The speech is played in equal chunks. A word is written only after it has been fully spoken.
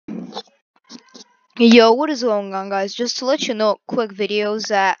Yo, what is going on, guys? Just to let you know, quick videos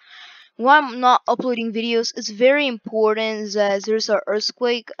that why I'm not uploading videos, it's very important that there's an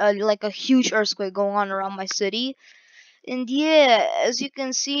earthquake, like a huge earthquake going on around my city. And yeah, as you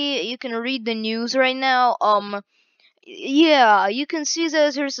can see, you can read the news right now. Yeah, you can see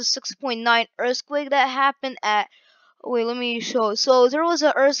that there's a 6.9 earthquake that happened at. Wait, let me show. So there was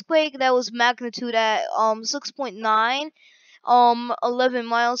an earthquake that was magnitude at 6.9, 11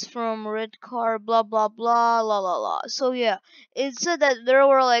 miles from red car, blah blah blah la la la. So yeah, it said that there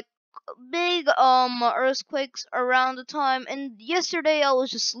were like big earthquakes around the time, and yesterday I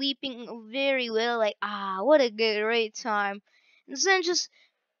was just sleeping very well, like what a great time. And then just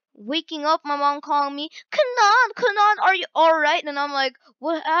waking up, my mom calling me, Kanan, are you alright? And I'm like,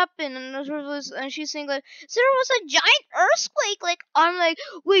 what happened? And she's saying like, there was a giant earthquake. Like, I'm like,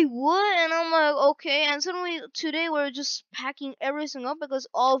 wait, what? And I'm like, okay. And suddenly today we're just packing everything up because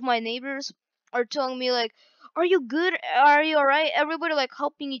all of my neighbors are telling me like, are you good? Are you alright? Everybody like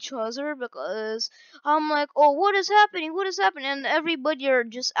helping each other because I'm like, oh, what is happening? What is happening? And everybody are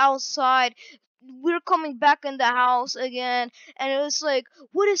just outside. We're coming back in the house again, and it was like,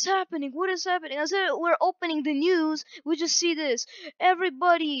 what is happening? What is happening? As we're opening the news, we just see this.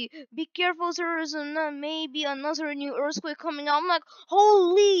 Everybody, be careful! There is maybe another new earthquake coming out. I'm like,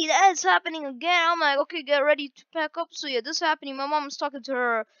 holy, that's happening again. I'm like, okay, get ready to pack up. So yeah, this is happening. My mom's talking to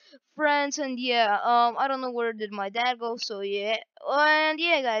her friends, and yeah, I don't know where did my dad go. So yeah, and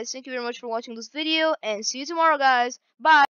yeah, guys, thank you very much for watching this video, and see you tomorrow, guys. Bye.